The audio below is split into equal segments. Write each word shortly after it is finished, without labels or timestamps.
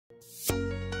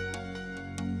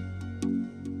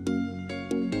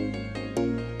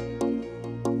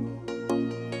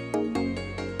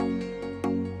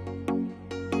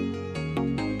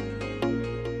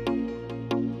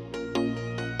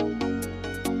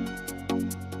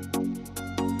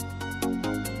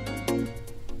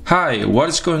Hi, what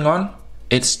is going on?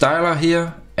 It's Styler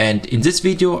here, and in this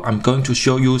video I'm going to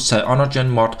show you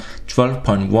CyanogenMod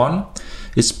 12.1.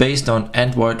 It's based on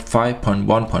Android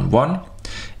 5.1.1,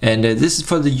 and this is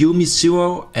for the UMI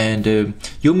ZERO. And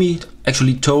UMI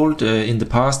actually told in the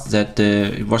past that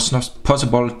it was not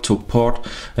possible to port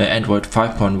Android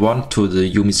 5.1 to the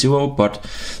UMI ZERO, but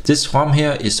this ROM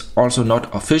here is also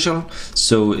not official,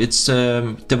 so it's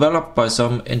developed by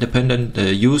some independent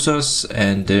users,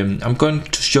 and I'm going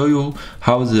to show you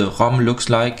how the ROM looks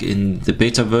like in the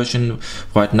beta version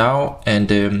right now.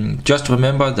 And just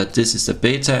remember that this is the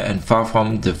beta and far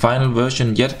from the final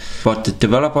version yet, but the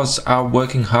developers are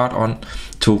working hard on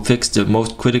to fix the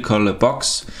most critical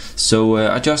bugs. So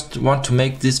I just want to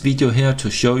make this video here to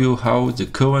show you how the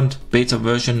current beta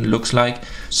version looks like.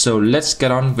 So let's get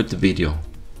on with the video.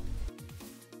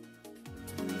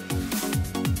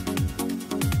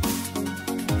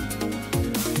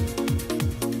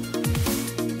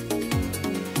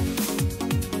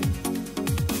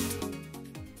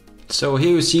 So here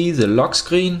you see the lock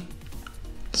screen.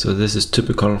 So this is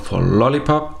typical for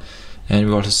Lollipop. And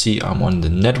we also see I'm on the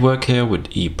network here with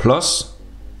E+.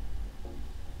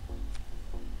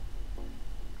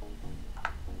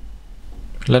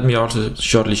 Let me also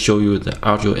shortly show you the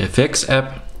AudioFX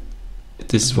app.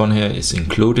 This one here is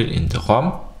included in the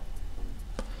ROM.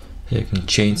 Here you can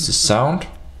change the sound,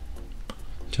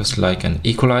 just like an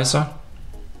equalizer.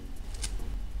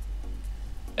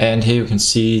 And here you can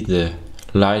see the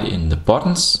light in the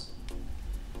buttons.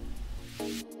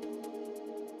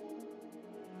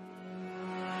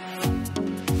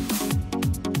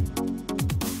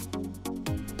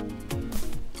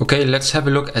 Okay, let's have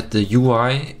a look at the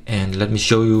UI and let me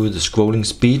show you the scrolling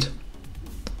speed.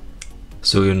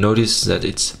 So you notice that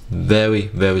it's very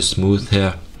smooth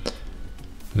here.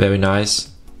 Very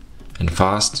nice and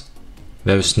fast,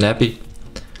 very snappy.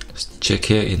 Let's check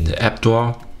here in the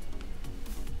Appdrawer.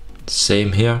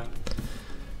 Same here.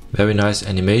 Very nice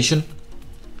animation.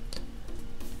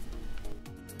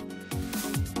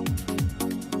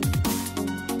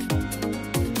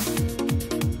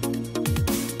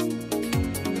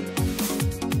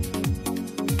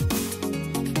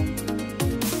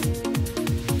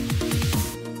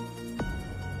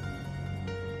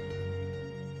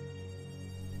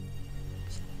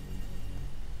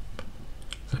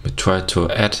 Let me try to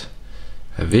add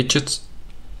a widget.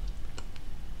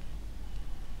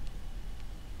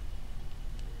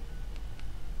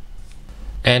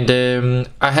 And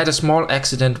I had a small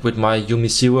accident with my UMI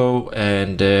ZERO,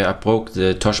 and I broke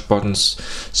the touch buttons.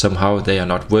 Somehow they are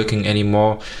not working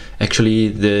anymore. Actually,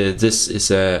 this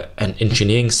is an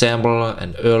engineering sample,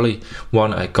 an early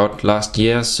one I got last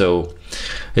year, so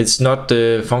it's not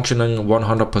functioning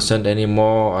 100%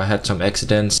 anymore. I had some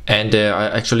accidents, and I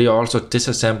actually also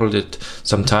disassembled it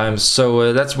sometimes.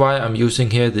 So that's why I'm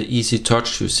using here the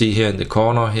Easytouch you see here in the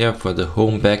corner here for the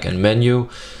home, back and menu.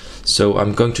 So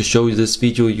I'm going to show you this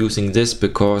video using this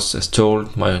because, as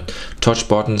told, my touch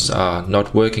buttons are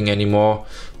not working anymore.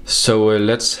 So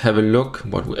let's have a look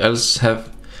what we else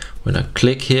have. When I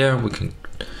click here, we can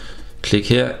click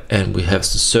here and we have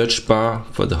the search bar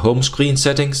for the home screen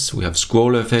settings. We have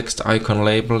scroll effects, icon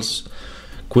labels,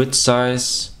 grid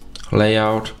size,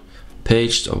 layout,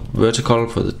 page or vertical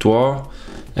for the drawer,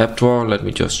 Appdrawer. Let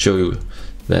me just show you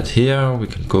that here. We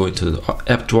can go into the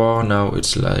Appdrawer. Now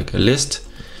it's like a list.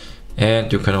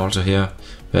 And you can also here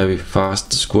very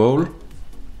fast scroll.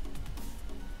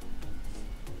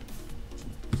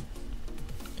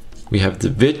 We have the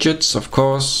widgets, of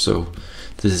course, so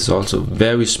this is also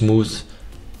very smooth.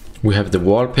 We have the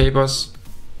wallpapers.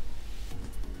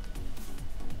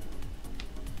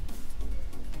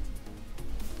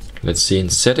 Let's see in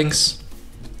settings.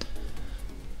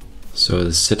 So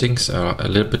the settings are a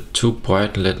little bit too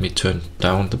bright. Let me turn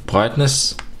down the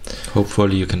brightness.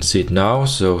 Hopefully you can see it now.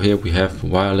 So here we have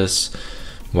wireless,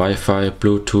 Wi-Fi,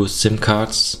 Bluetooth, SIM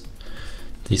cards.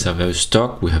 These are very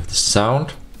stock. We have the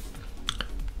sound,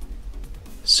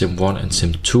 SIM 1 and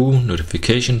SIM 2,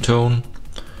 notification tone,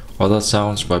 other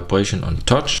sounds, vibration on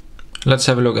touch. Let's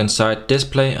have a look inside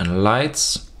display and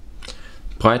lights.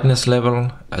 Brightness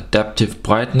level, adaptive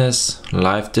brightness,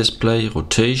 live display,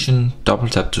 rotation, double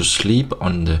tap to sleep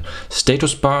on the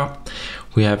status bar.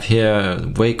 We have here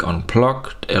wake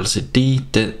unplugged,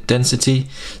 LCD density.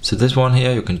 So this one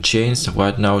here you can change.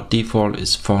 Right now default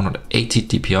is 480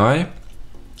 dpi.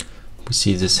 We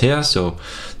see this here. So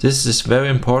this is very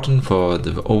important for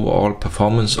the overall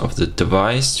performance of the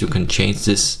device. You can change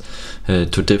this to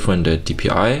different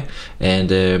dpi, and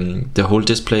the whole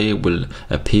display will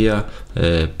appear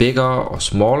bigger or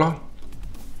smaller.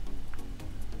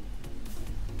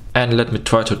 And let me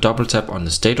try to double tap on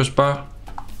the status bar.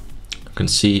 can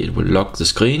see it will lock the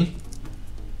screen.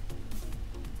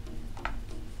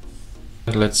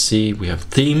 Let's see, we have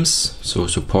themes, so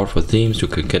support for themes. You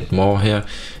can get more here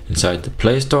inside the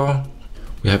Play Store.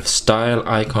 We have style,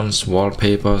 icons,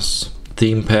 wallpapers,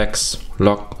 theme packs,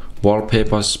 lock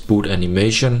wallpapers, boot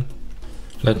animation.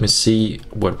 Let me see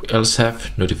what we else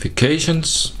have.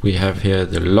 Notifications. We have here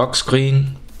the lock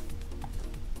screen,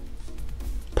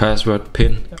 password,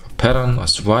 pin, pattern or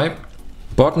swipe.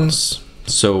 Buttons,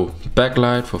 so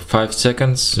backlight for 5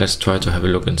 seconds. Let's try to have a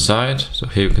look inside. So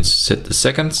here you can set the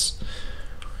seconds.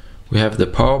 We have the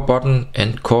power button,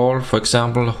 end call, for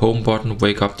example, home button,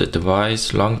 wake up the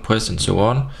device, long press, and so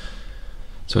on.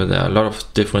 So there are a lot of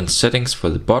different settings for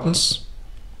the buttons.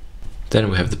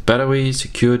 Then we have the battery,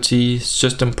 security,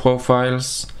 system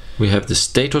profiles. We have the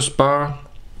status bar,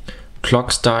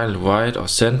 clock style, right or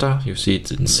center. You see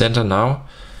it in center now.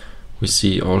 We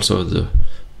see also the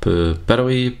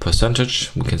battery percentage.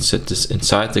 We can set this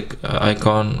inside the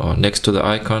icon or next to the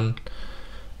icon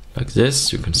like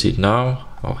this. You can see it now,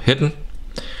 or hidden.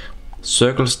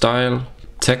 Circle style,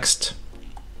 text,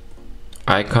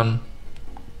 icon,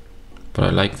 but I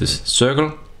like this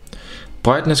circle.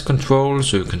 Brightness control,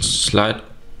 so you can slide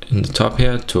in the top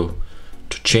here to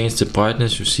change the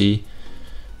brightness. You see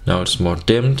now it's more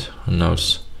dimmed and now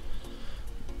it's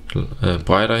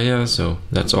brighter here, so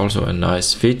that's also a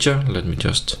nice feature. Let me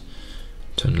just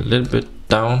turn a little bit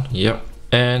down. Yeah,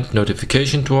 and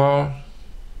notification drawer,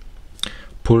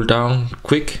 pull down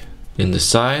quick in the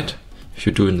side. If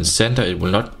you do in the center, it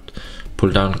will not pull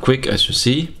down quick, as you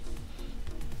see.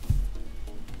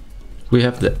 We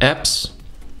have the apps.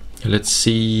 Let's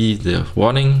see the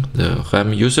warning, the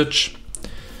RAM usage.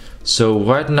 So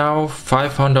right now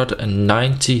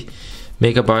 590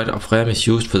 megabyte of RAM is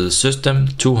used for the system,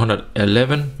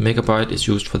 211 megabyte is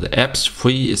used for the apps.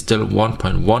 Free is still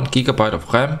 1.1 gigabyte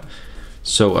of RAM,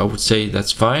 so I would say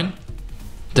that's fine.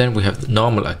 Then we have the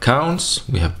normal accounts,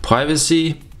 we have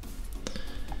privacy,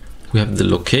 we have the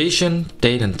location,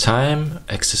 date and time,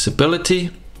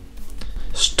 accessibility,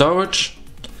 storage.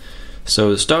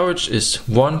 So the storage is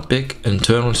one big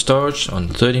internal storage on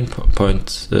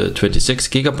 13.26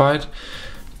 gigabyte,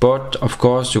 but of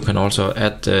course you can also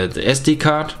add the SD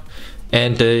card.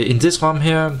 And in this ROM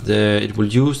here, it will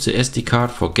use the SD card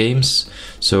for games.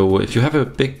 So if you have a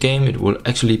big game, it will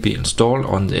actually be installed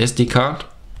on the SD card.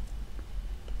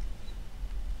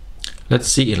 Let's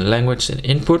see in language and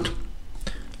input,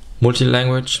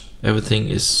 multi-language, everything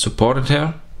is supported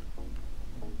here.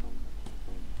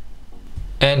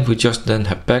 And we just then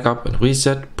have backup and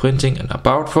reset, printing and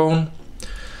about phone.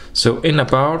 So in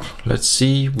about, let's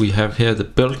see, we have here the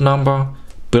build number,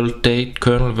 build date,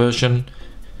 kernel version,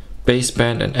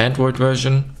 baseband and Android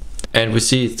version. And we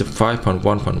see it's the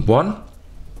 5.1.1.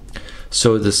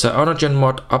 So the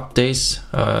CyanogenMod updates,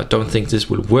 don't think this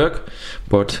will work,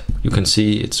 but you can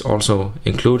see it's also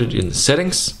included in the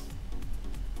settings.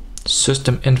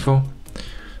 System info,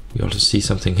 we also see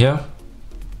something here.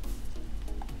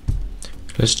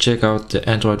 Let's check out the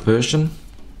Android version.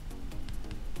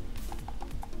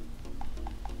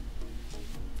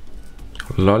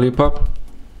 Lollipop.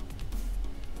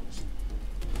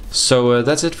 So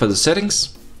that's it for the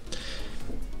settings.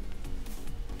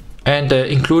 And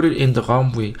included in the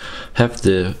ROM we have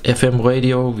the FM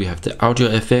radio, we have the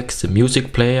AudioFX, the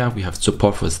music player, we have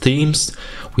support for themes,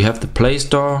 we have the Play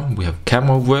Store, we have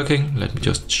camera working. Let me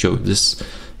just show this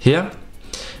here.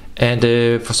 And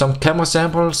for some camera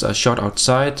samples I shot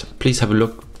outside, please have a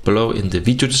look below in the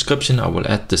video description. I will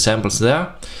add the samples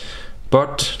there.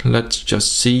 But let's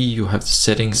just see, you have the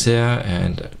settings here,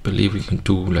 and I believe we can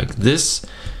do like this.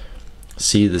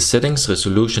 See the settings,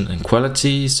 resolution and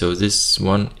quality. So this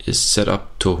one is set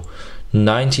up to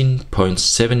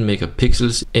 19.7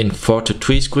 megapixels in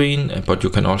 4:3 screen, but you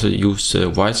can also use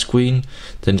widescreen.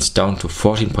 Then it's down to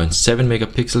 14.7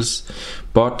 megapixels,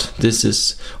 but this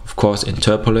is of course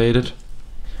interpolated.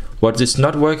 What is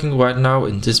not working right now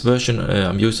in this version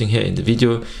I'm using here in the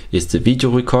video is the video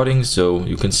recording. So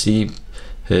you can see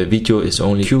video is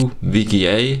only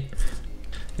QVGA,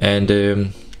 and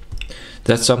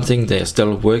that's something they are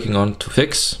still working on to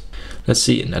fix. Let's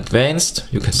see, in advanced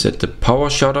you can set the power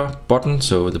shutter button,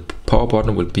 so the power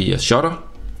button will be a shutter.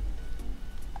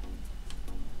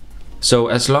 So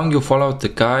as long you follow the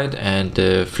guide and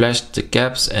flash the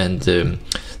gaps and the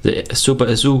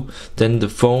SuperSU, then the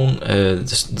phone,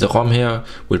 the ROM here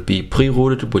will be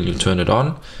pre-routed when you turn it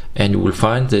on, and you will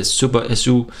find the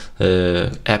SuperSU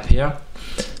app here.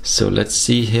 So let's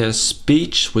see here,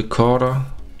 speech recorder.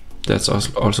 That's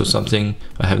also something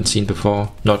I haven't seen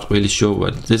before, not really sure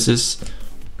what this is.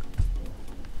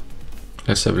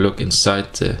 Let's have a look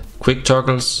inside the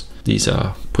Quicktoggles. These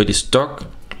are pretty stock.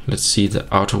 Let's see the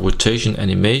auto rotation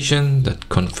animation that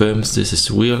confirms this is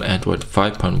real Android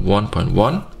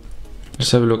 5.1.1.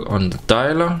 Let's have a look on the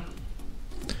dialer.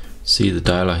 See the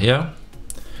dialer here.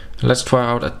 Let's try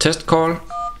out a test call.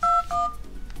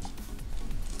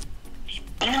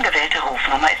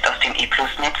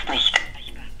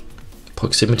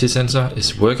 Proximity sensor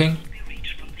is working.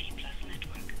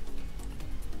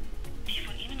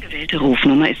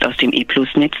 Rufnummer ist aus dem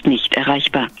E-Plus-Netz nicht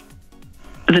erreichbar.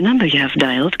 The number you have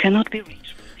dialed cannot be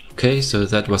reached. Okay, so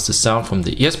that was the sound from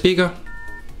the Rearspeaker.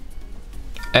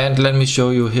 And let me show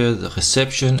you here the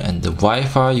reception and the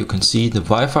Wi-Fi. You can see the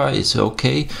Wi-Fi is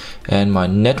okay and my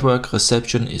network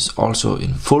reception is also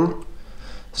in full.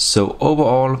 So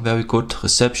overall very good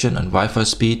reception and Wi-Fi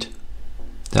speed.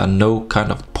 There are no kind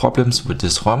of problems with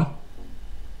this ROM.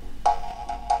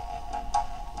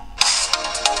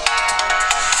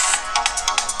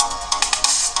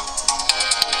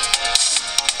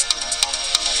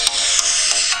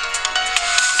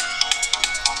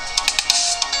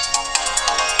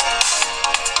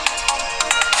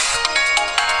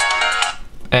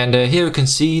 And here you can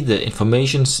see the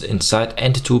informations inside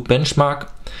AnTuTu benchmark.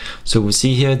 So we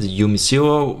see here the UMI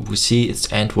ZERO, we see it's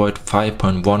Android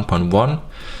 5.1.1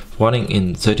 running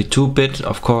in 32-bit,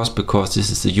 of course, because this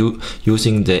is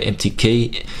using the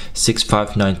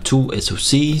MTK6592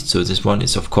 SoC. So this one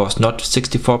is of course not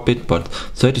 64-bit but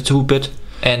 32-bit.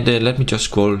 And let me just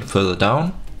scroll further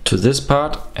down to this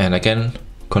part, and again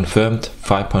confirmed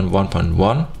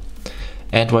 5.1.1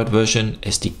 Android version,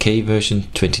 SDK version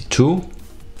 22.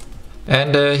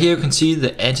 And here you can see the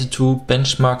AnTuTu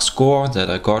benchmark score that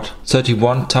I got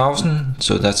 31,000,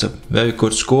 so that's a very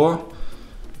good score.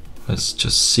 Let's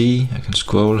just see, I can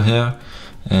scroll here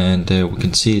and we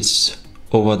can see it's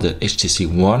over the HTC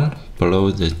One,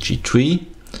 below the G3.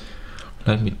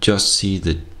 Let me just see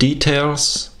the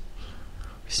details.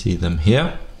 We see them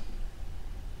here.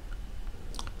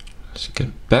 Let's get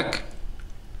back.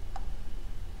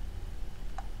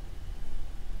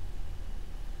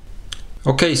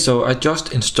 Okay, so I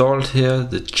just installed here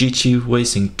the GT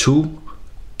Racing 2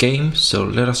 game, so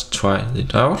let us try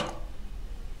it out.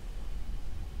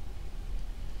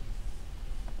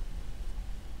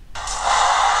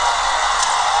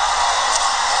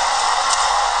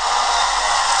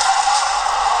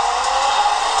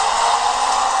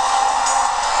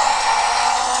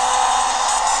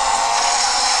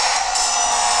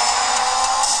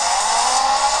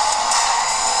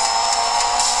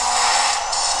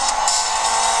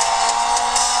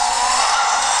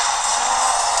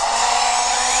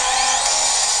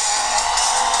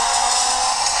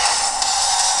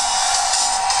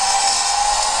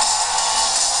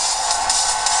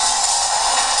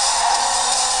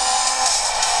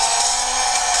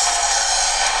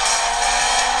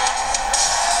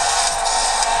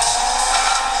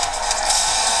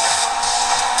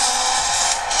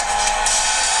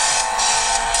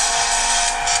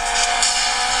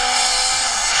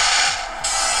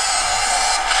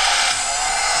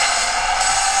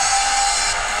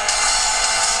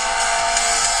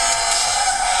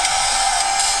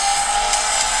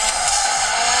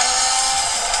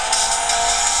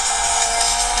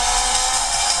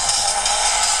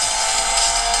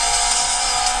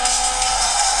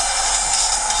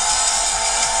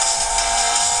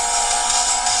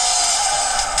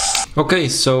 Okay,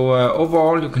 so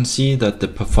overall you can see that the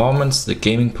performance, the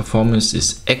gaming performance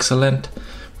is excellent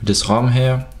with this ROM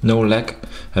here, no lag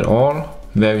at all,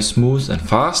 very smooth and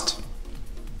fast.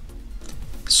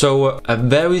 So a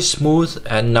very smooth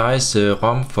and nice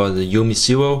ROM for the UMI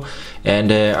ZERO,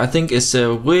 and I think it's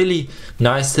a really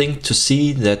nice thing to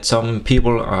see that some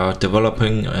people are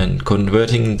developing and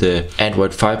converting the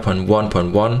Android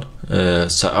 5.1.1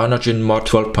 CyanogenMod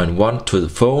 12.1 to the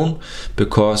phone,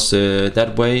 because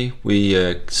that way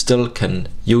we still can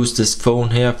use this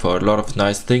phone here for a lot of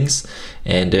nice things.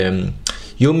 And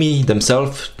UMI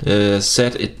themselves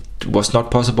said it was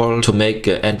not possible to make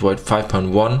Android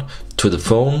 5.1 to the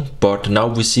phone, but now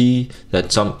we see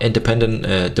that some independent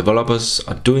developers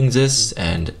are doing this,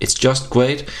 and it's just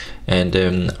great. And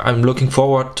I'm looking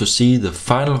forward to see the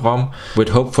final ROM with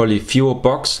hopefully fewer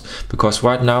bugs, because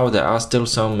right now there are still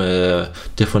some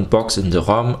different bugs in the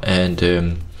ROM,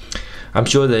 and I'm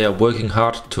sure they are working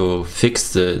hard to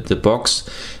fix the bugs,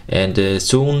 and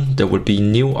soon there will be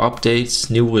new updates,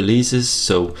 new releases,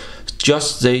 so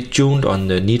just stay tuned on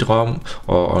the NeedROM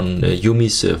or on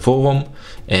UMI's forum,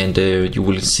 and you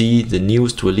will see the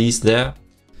newest release there.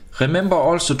 Remember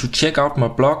also to check out my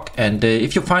blog, and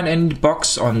if you find any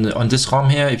bugs on this ROM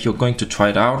here, if you're going to try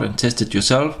it out and test it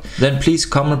yourself, then please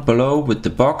comment below with the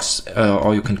bugs,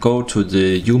 or you can go to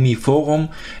the UMI forum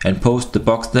and post the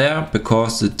bugs there,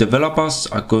 because the developers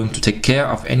are going to take care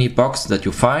of any bugs that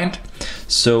you find.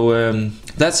 So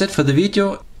that's it for the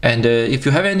video, and if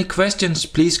you have any questions,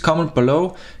 please comment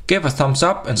below, give a thumbs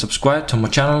up and subscribe to my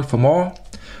channel for more.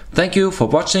 Thank you for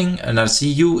watching, and I'll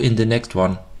see you in the next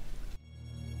one.